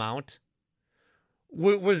 of the amount?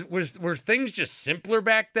 Were things just simpler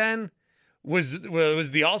back then? Was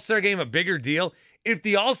the All-Star game a bigger deal? If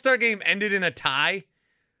the All-Star game ended in a tie,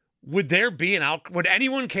 would there be would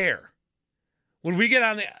anyone care? Would we get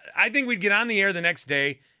on I think we'd get on the air the next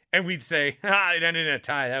day and we'd say, it ended in a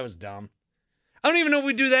tie. That was dumb. I don't even know if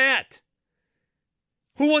we'd do that.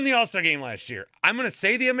 Who won the All-Star game last year? I'm going to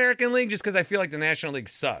say the American League just because I feel like the National League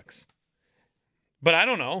sucks. But I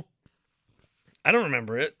don't know. I don't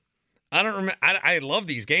remember it. I don't remember. I love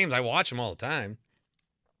these games. I watch them all the time.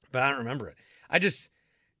 But I don't remember it.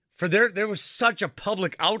 There was such a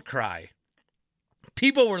public outcry.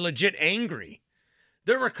 People were legit angry.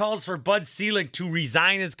 There were calls for Bud Selig to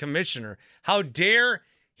resign as commissioner. How dare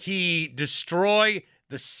he destroy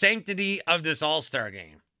the sanctity of this All-Star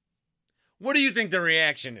game? What do you think the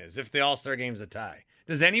reaction is if the All-Star game's a tie?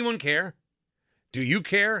 Does anyone care? Do you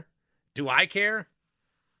care? Do I care?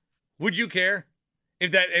 Would you care?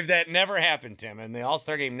 If that never happened, Tim, and the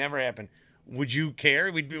All-Star game never happened, would you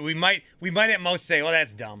care? We might at most say, well,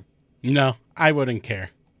 that's dumb. No, I wouldn't care.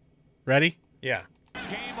 Ready? Yeah.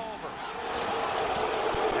 Game over.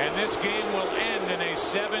 And this game will end in a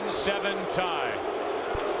 7-7 tie.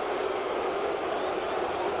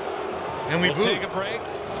 And we'll take a break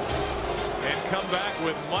and come back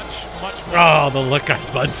with much more. Oh, the look on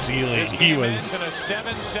Bud Selig. This game ends in a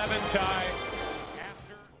 7-7 tie.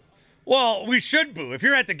 Well, we should boo. If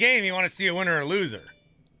you're at the game, you want to see a winner or loser.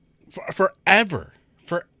 Forever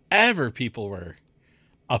people were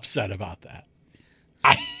upset about that.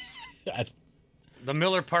 The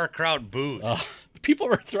Miller Park crowd booed. People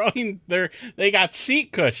were throwing they got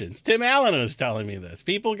seat cushions. Tim Allen was telling me this.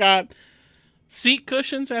 People got seat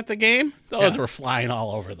cushions at the game. Those were flying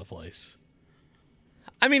all over the place.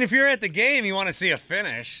 I mean, if you're at the game, you want to see a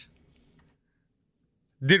finish.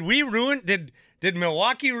 Did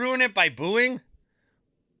Milwaukee ruin it by booing?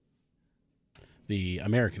 The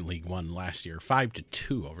American League won last year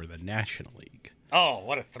 5-2 over the National League. Oh,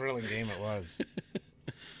 what a thrilling game it was.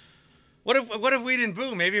 What if we didn't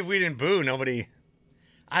boo? Maybe if we didn't boo, nobody.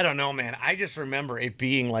 I don't know, man. I just remember it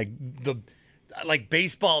being like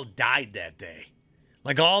baseball died that day.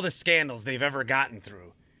 Like all the scandals they've ever gotten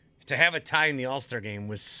through. To have a tie in the All-Star game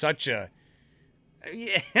was such a.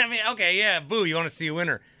 Yeah, I mean, okay, yeah, boo. You want to see a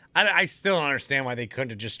winner? I still don't understand why they couldn't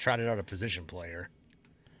have just trotted out a position player,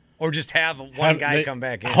 or just have one guy come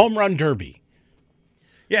back in. Home run derby.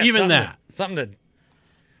 Yeah, even that. Something to.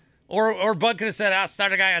 Or Bud could have said, "I'll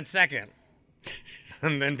start a guy on second,"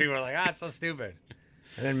 and then people were like, it's so stupid.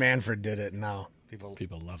 And then Manfred did it, and now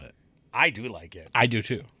people love it. I do like it. I do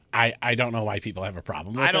too. I don't know why people have a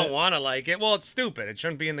problem with it. I don't want to like it. Well, it's stupid. It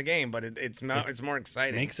shouldn't be in the game, but it's more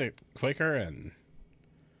exciting. Makes it quicker, and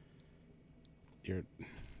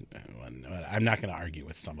I'm not going to argue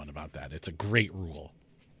with someone about that. It's a great rule.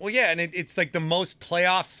 Well, yeah, and it's like the most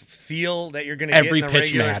playoff feel that you're going to get in the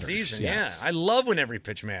regular season. Yes. Yeah, I love when every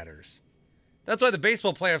pitch matters. That's why the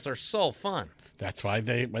baseball playoffs are so fun. That's why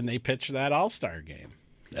when they pitch that All-Star game,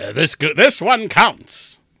 this one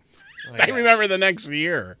counts. Oh, yeah. I remember the next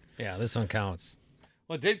year. Yeah, this one counts.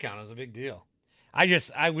 Well, it did count. It was a big deal.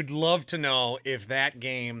 I would love to know if that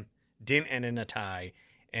game didn't end in a tie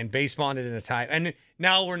and baseball ended in a tie. And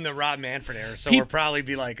now we're in the Rob Manfred era, so we'll probably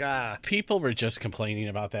be like, People were just complaining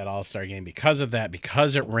about that All-Star game because of that,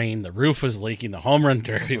 because it rained, the roof was leaking, the home run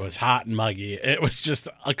derby was hot and muggy. It was just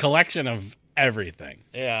a collection of everything.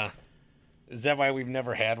 Yeah. Is that why we've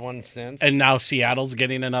never had one since? And now Seattle's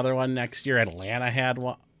getting another one next year. Atlanta had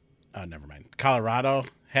one. Oh, never mind. Colorado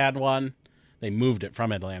had one. They moved it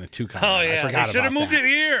from Atlanta to Colorado. Oh, yeah. I forgot they should have moved it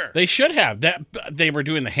here. They should have. They were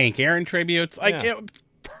doing the Hank Aaron tributes.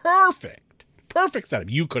 Perfect. Perfect setup.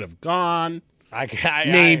 You could have gone.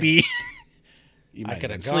 Maybe. You might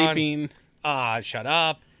have been sleeping. Shut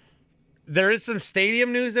up. There is some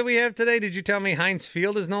stadium news that we have today. Did you tell me Heinz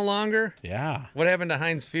Field is no longer? Yeah. What happened to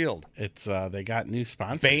Heinz Field? It's they got new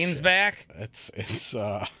sponsorship. Bain's back? It's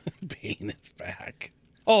Bain is back.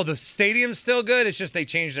 Oh, the stadium's still good? It's just they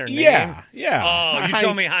changed their name? Yeah. Oh, you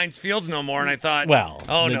told me Heinz Field's no more, and I thought,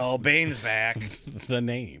 no, Bain's back. The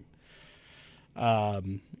name.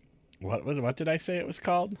 What did I say it was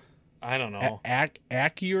called? I don't know.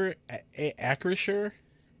 Acrisure? Acrisure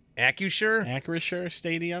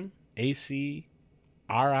Stadium. ACRISURE.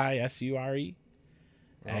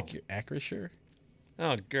 Acrisure.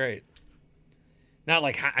 Oh, great. Not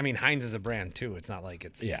like, Heinz is a brand too. It's not like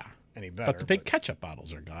it's any better. But the big ketchup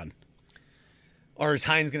bottles are gone. Or is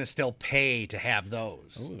Heinz going to still pay to have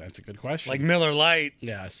those? Oh, that's a good question. Like Miller Lite,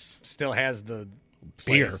 yes, still has the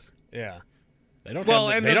beer. place. Yeah, They don't. Well,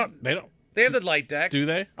 have and they don't. They have the light deck. Do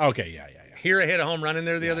they? Okay, yeah. Hira hit a home run in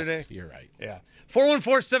there the other day. You're right. Yeah.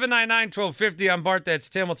 414-799-1250. I'm Bart. That's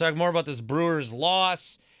Tim. We'll talk more about this Brewers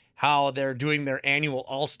loss, how they're doing their annual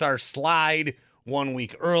All-Star slide 1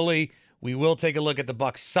 week early. We will take a look at the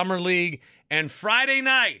Bucks Summer League. And Friday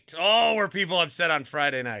night. Oh, were people upset on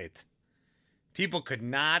Friday night? People could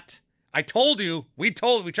not. I told you. We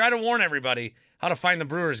tried to warn everybody how to find the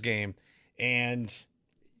Brewers game. And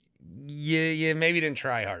you maybe didn't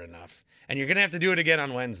try hard enough. And you're going to have to do it again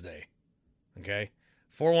on Wednesday. Okay?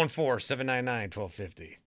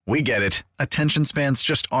 414-799-1250. We get it. Attention spans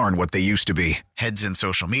just aren't what they used to be. Heads in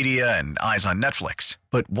social media and eyes on Netflix.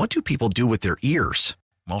 But what do people do with their ears?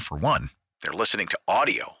 Well, for one, they're listening to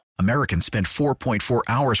audio. Americans spend 4.4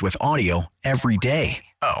 hours with audio every day.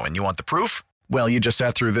 Oh, and you want the proof? Well, you just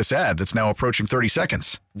sat through this ad that's now approaching 30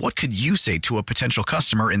 seconds. What could you say to a potential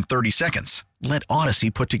customer in 30 seconds? Let Odyssey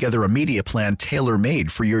put together a media plan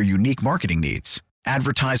tailor-made for your unique marketing needs.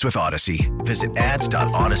 Advertise with Odyssey. Visit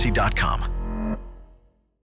ads.odyssey.com.